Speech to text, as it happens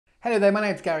Hello there, my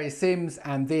name's Gary Sims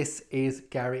and this is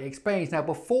Gary Explains. Now,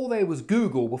 before there was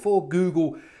Google, before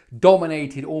Google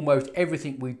dominated almost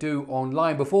everything we do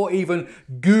online, before even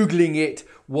Googling it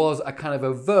was a kind of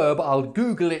a verb, I'll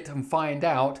Google it and find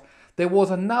out, there was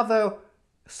another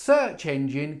search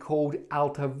engine called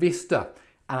Altavista.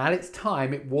 And at its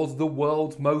time, it was the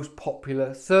world's most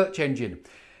popular search engine.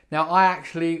 Now, I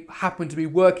actually happened to be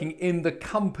working in the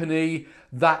company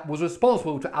that was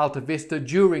responsible to Altavista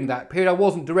during that period. I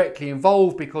wasn't directly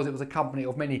involved because it was a company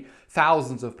of many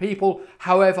thousands of people.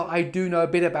 However, I do know a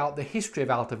bit about the history of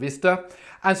Altavista.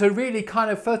 And so really kind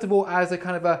of, first of all, as a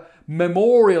kind of a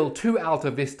memorial to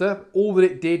Altavista, all that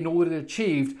it did and all that it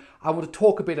achieved, I want to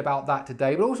talk a bit about that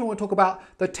today, but also I want to talk about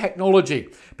the technology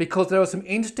because there are some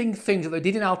interesting things that they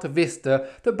did in Altavista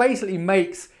that basically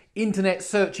makes internet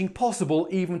searching possible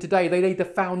even today. They laid the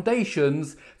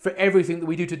foundations for everything that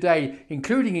we do today,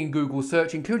 including in Google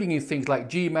search, including in things like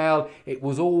Gmail. It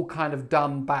was all kind of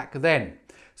done back then.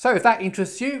 So if that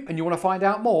interests you and you want to find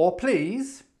out more,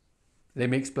 please let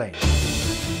me explain.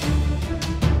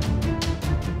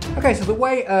 Okay, so the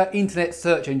way an internet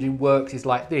search engine works is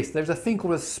like this. There's a thing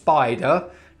called a spider.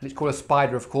 And it's called a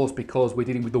spider, of course, because we're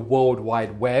dealing with the World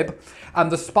Wide Web. And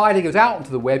the spider goes out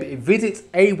onto the web, it visits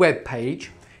a web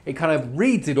page, it kind of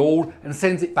reads it all and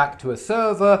sends it back to a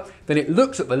server. Then it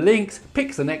looks at the links,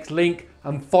 picks the next link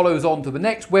and follows on to the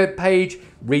next web page,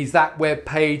 reads that web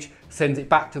page, sends it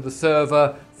back to the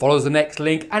server, follows the next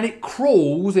link, and it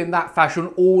crawls in that fashion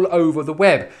all over the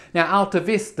web. Now,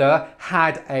 Altavista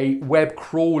had a web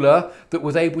crawler that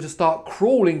was able to start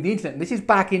crawling the internet. And this is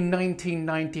back in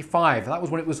 1995. That was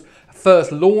when it was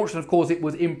first launched, and of course it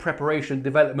was in preparation and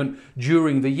development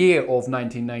during the year of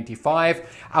 1995.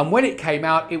 And when it came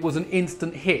out, it was an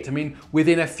instant hit. I mean,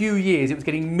 within a few years, it was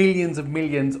getting millions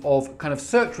of kind of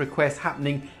search requests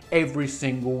happening every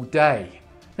single day.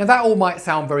 Now that all might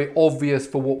sound very obvious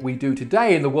for what we do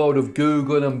today in the world of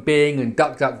Google and Bing and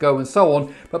DuckDuckGo and so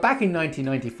on, but back in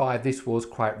 1995 this was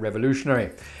quite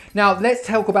revolutionary. Now let's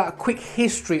talk about a quick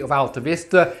history of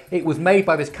Altavista. It was made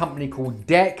by this company called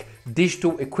DEC,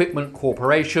 Digital Equipment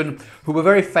Corporation, who were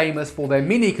very famous for their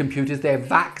mini computers, their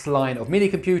VAX line of mini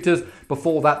computers.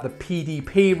 Before that, the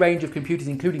PDP range of computers,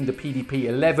 including the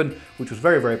PDP-11, which was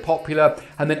very, very popular.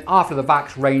 And then after the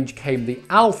VAX range came the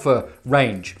Alpha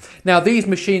range. Now, these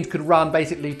machines could run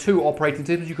basically two operating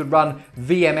systems. You could run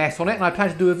VMS on it, and I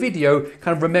plan to do a video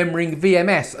kind of remembering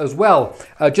VMS as well,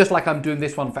 just like I'm doing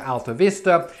this one for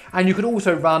Altavista. And you could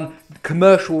also run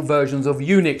commercial versions of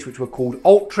Unix, which were called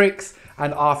Ultrix,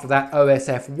 and after that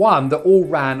OSF1, that all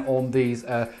ran on these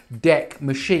DEC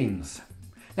machines.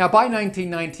 Now by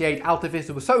 1998,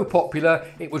 Altavista was so popular,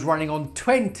 it was running on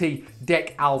 20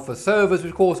 DEC Alpha servers,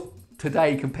 which of course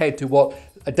today compared to what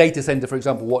a data center, for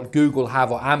example, what Google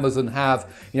have or Amazon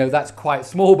have, you know, that's quite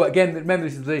small. But again, remember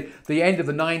this is the end of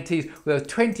the 90s, there were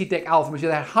 20 DEC Alpha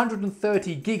machines, they had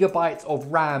 130 gigabytes of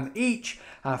RAM each,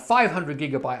 500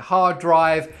 gigabyte hard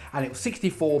drive, and it was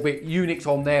 64-bit Unix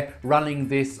on there running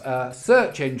this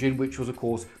search engine, which was of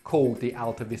course called the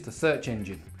Altavista search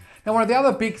engine. Now, one of the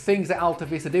other big things that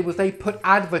Altavista did was they put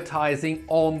advertising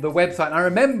on the website. And I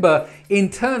remember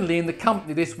internally in the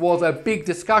company, this was a big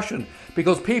discussion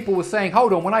because people were saying,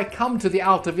 hold on, when I come to the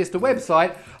Altavista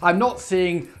website, I'm not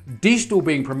seeing digital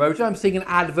being promoted, I'm seeing an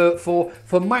advert for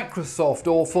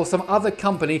Microsoft or for some other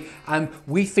company, and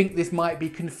we think this might be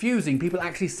confusing. People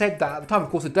actually said that at the time.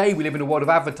 Of course, today we live in a world of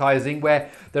advertising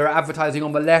where there are advertising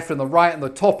on the left and the right and the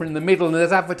top and in the middle, and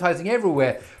there's advertising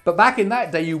everywhere. But back in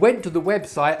that day, you went to the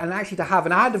website and actually to have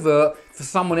an advert for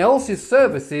someone else's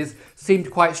services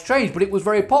seemed quite strange, but it was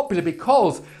very popular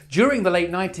because during the late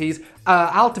 90s,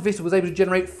 Altavista was able to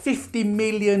generate $50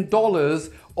 million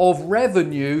of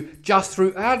revenue just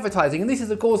through advertising. And this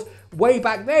is, of course, way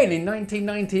back then in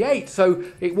 1998. So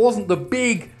it wasn't the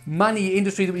big money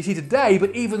industry that we see today,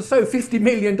 but even so, $50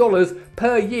 million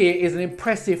per year is an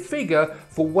impressive figure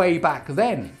for way back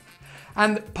then.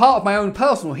 And part of my own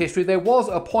personal history, there was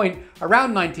a point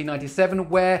around 1997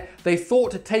 where they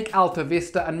thought to take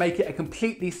Altavista and make it a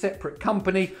completely separate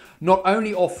company, not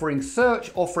only offering search,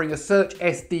 offering a search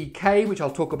SDK, which I'll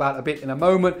talk about a bit in a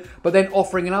moment, but then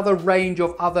offering another range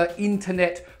of other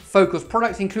internet focused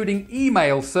products, including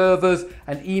email servers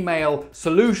and email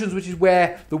solutions, which is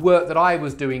where the work that I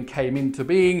was doing came into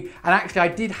being. And actually I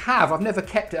did have, I've never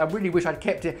kept it, I really wish I'd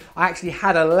kept it, I actually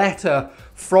had a letter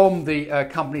from the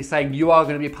company saying you are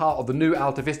going to be part of the new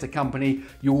Altavista company,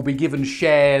 you will be given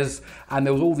shares, and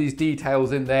there was all these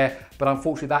details in there, but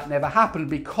unfortunately that never happened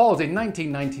because in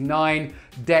 1999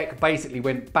 DEC basically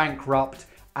went bankrupt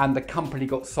and the company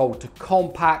got sold to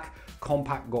Compaq.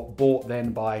 Compaq got bought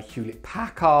then by Hewlett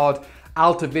Packard,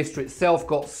 Altavista itself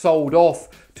got sold off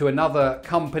to another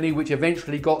company, which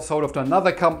eventually got sold off to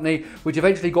another company, which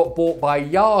eventually got bought by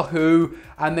Yahoo,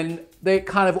 and then they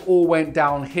kind of all went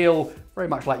downhill, very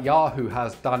much like Yahoo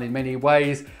has done in many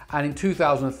ways. And in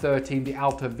 2013, the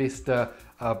Altavista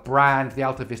brand, the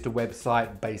Altavista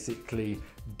website basically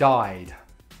died.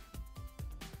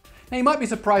 Now you might be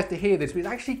surprised to hear this, but it's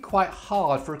actually quite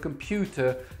hard for a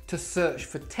computer to search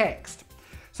for text.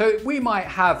 So we might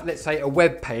have, let's say, a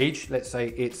web page, let's say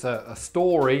it's a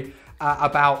story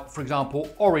about, for example,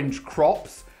 orange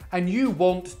crops, and you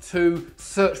want to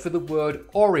search for the word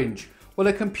orange. Well,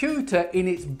 a computer in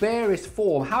its barest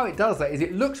form, how it does that is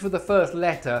it looks for the first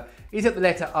letter. Is it the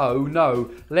letter O?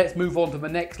 No. Let's move on to the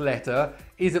next letter.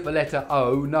 Is it the letter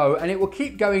O? No. And it will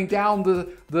keep going down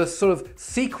the sort of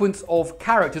sequence of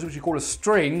characters, which we call a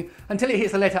string, until it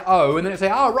hits the letter O. And then it'll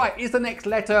say, oh, right, is the next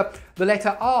letter the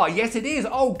letter R? Yes, it is.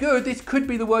 Oh, good. This could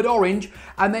be the word orange.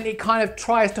 And then it kind of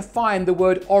tries to find the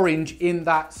word orange in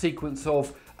that sequence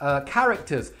of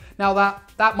characters. Now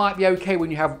that might be okay when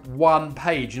you have one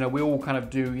page. You know, we all kind of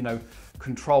do, you know,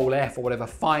 Control F or whatever,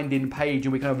 find in page,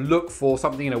 and we kind of look for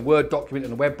something in a Word document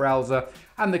in a web browser,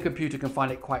 and the computer can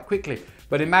find it quite quickly.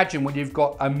 But imagine when you've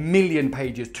got 1 million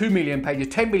pages, 2 million pages,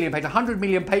 10 million pages, 100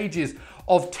 million pages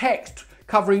of text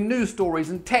covering news stories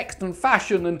and text and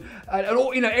fashion and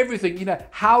all, you know, everything. You know,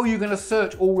 how are you going to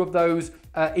search all of those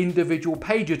individual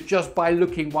pages just by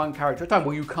looking one character at a time?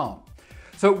 Well, you can't.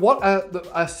 So what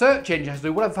a search engine has to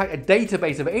do, what in fact a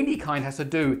database of any kind has to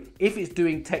do, if it's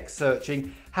doing text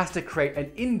searching, has to create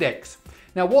an index.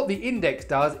 Now what the index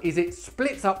does is it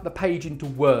splits up the page into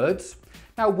words.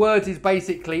 Now words is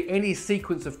basically any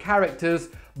sequence of characters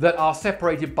that are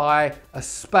separated by a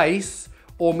space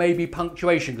or maybe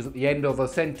punctuation, because at the end of a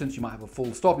sentence you might have a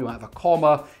full stop, you might have a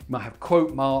comma, you might have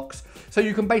quote marks. So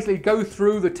you can basically go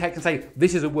through the text and say,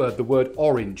 this is a word, the word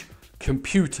orange,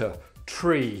 computer,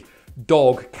 tree,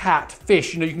 dog, cat,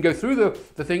 fish. You know, you can go through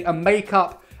the thing and make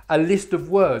up a list of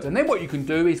words. And then what you can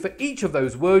do is for each of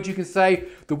those words, you can say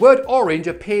the word orange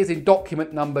appears in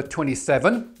document number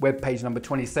 27, web page number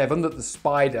 27 that the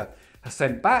spider has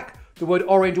sent back. The word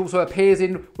orange also appears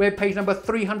in web page number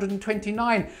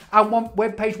 329 and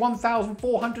web page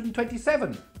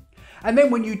 1427. And then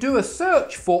when you do a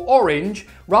search for orange,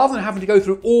 rather than having to go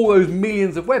through all those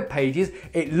millions of web pages,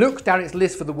 it looks down its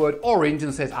list for the word orange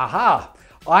and says, aha,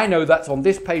 I know that's on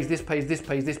this page, this page, this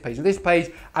page, this page, and this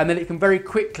page, and then it can very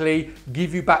quickly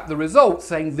give you back the results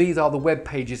saying these are the web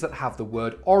pages that have the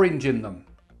word orange in them.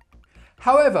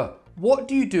 However, what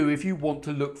do you do if you want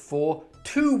to look for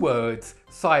two words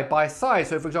side by side?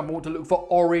 So for example, I want to look for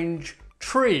orange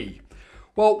tree.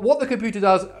 Well, what the computer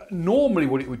does, normally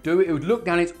what it would do, it would look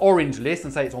down its orange list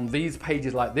and say it's on these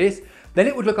pages like this. Then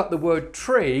it would look up the word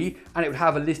tree and it would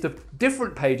have a list of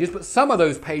different pages, but some of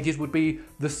those pages would be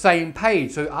the same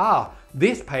page. So,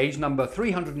 this page, number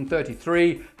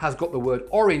 333, has got the word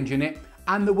orange in it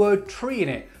and the word tree in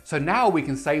it. So now we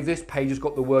can say this page has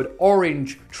got the word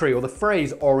orange tree or the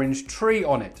phrase orange tree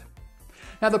on it.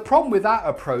 Now the problem with that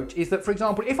approach is that, for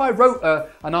example, if I wrote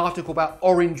an article about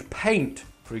orange paint,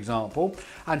 for example,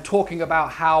 and talking about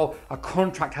how a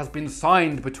contract has been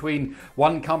signed between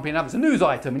one company and another. It's a news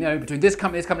item, you know, between this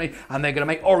company, and they're going to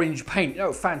make orange paint. You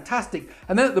know, fantastic.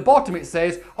 And then at the bottom it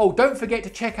says, oh, don't forget to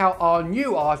check out our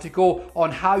new article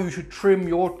on how you should trim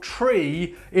your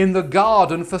tree in the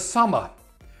garden for summer.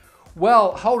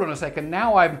 Well, hold on a second.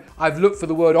 Now I've looked for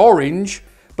the word orange,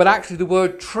 but actually the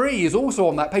word tree is also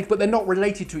on that page, but they're not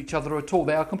related to each other at all.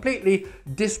 They are completely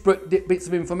disparate bits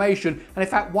of information. And in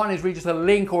fact, one is really just a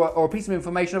link or a piece of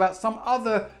information about some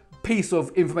other piece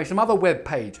of information, some other web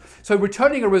page. So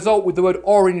returning a result with the word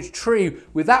orange tree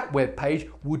with that web page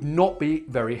would not be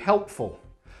very helpful.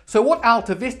 So what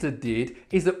Altavista did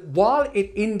is that while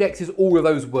it indexes all of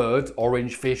those words,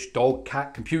 orange, fish, dog,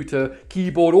 cat, computer,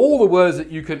 keyboard, all the words that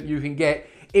you can get,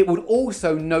 it would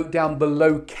also note down the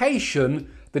location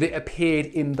that it appeared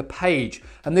in the page.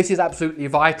 And this is absolutely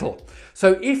vital.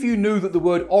 So if you knew that the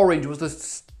word orange was the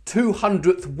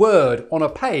 200th word on a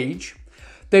page,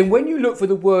 then when you look for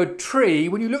the word tree,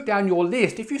 when you look down your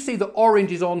list, if you see that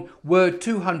orange is on word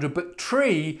 200, but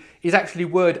tree is actually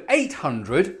word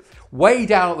 800, way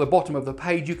down at the bottom of the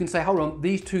page, you can say, hold on,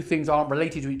 these two things aren't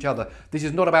related to each other. This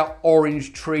is not about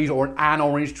orange trees or an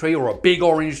orange tree or a big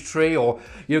orange tree or,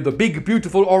 you know, the big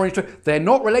beautiful orange tree. They're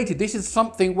not related. This is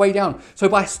something way down. So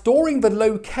by storing the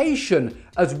location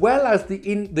as well as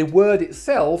the word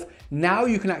itself, now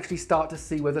you can actually start to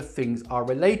see whether things are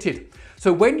related.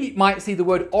 So when you might see the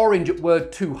word orange at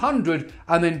word 200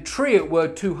 and then tree at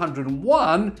word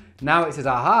 201, now it says,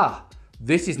 aha,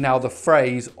 this is now the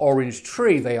phrase orange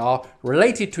tree. They are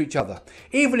related to each other.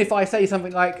 Even if I say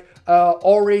something like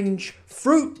orange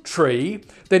fruit tree,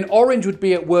 then orange would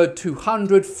be at word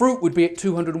 200, fruit would be at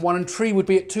 201, and tree would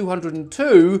be at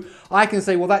 202. I can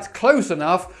say, well, that's close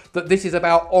enough that this is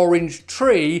about orange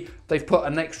tree. They've put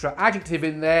an extra adjective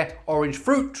in there, orange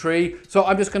fruit tree. So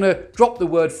I'm just going to drop the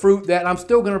word fruit there, and I'm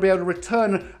still going to be able to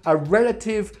return a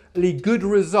relatively good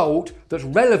result that's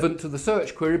relevant to the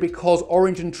search query because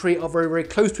orange and tree are very, very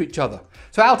close to each other.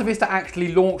 So Altavista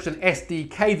actually launched an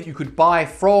SDK that you could buy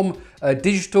from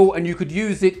digital, and you could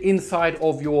use it inside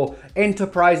of your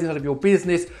enterprise, inside of your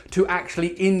business, to actually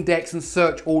index and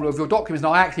search all of your documents.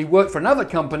 Now, I actually worked for another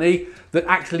company that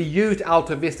actually used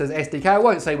Altavista's SDK. I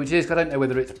won't say which it is because I don't know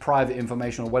whether it's private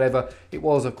information or whatever. It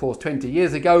was, of course, 20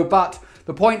 years ago, but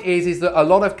the point is that a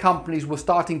lot of companies were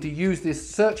starting to use this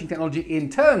searching technology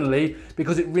internally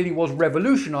because it really was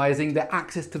revolutionizing their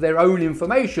access to their own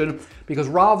information, because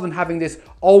rather than having this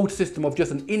old system of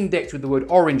just an index with the word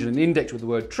orange and an index with the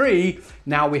word tree,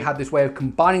 now we had this way of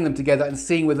combining them together and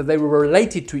seeing whether they were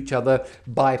related to each other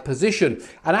by position.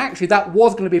 And actually that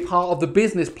was going to be part of the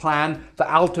business plan that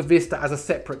Altavista as a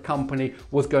separate company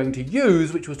was going to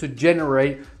use, which was to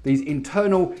generate these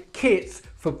internal kits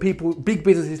for people, big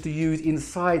businesses, to use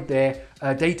inside their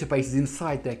databases,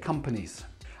 inside their companies.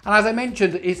 And as I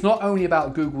mentioned, it's not only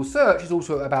about Google Search, it's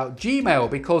also about Gmail,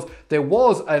 because there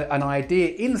was an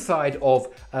idea inside of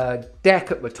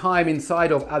DEC at the time,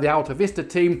 inside of the Altavista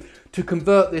team, to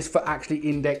convert this for actually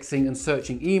indexing and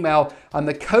searching email. And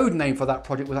the code name for that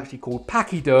project was actually called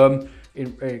Pachyderm,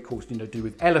 of course, to do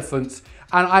with elephants.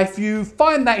 And if you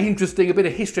find that interesting, a bit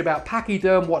of history about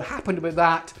Pachyderm, what happened with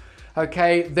that,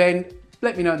 okay, then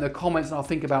let me know in the comments and I'll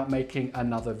think about making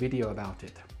another video about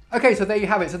it. Okay, so there you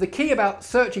have it. So the key about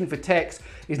searching for text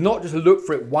is not just to look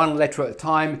for it one letter at a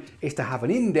time, it's to have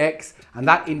an index, and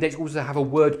that index also have a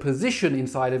word position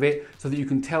inside of it so that you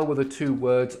can tell whether two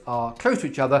words are close to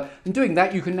each other. And doing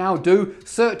that, you can now do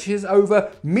searches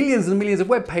over millions and millions of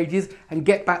web pages and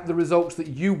get back the results that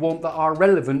you want that are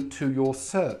relevant to your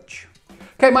search.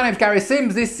 Okay, my name's Gary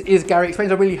Sims, this is Gary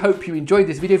Explains. I really hope you enjoyed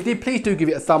this video. If you did, please do give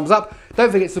it a thumbs up.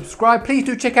 Don't forget to subscribe. Please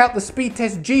do check out the Speed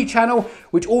Test G channel,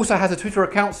 which also has a Twitter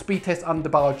account,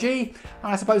 speedtest_G. And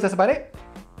I suppose that's about it.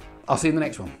 I'll see you in the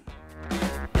next one.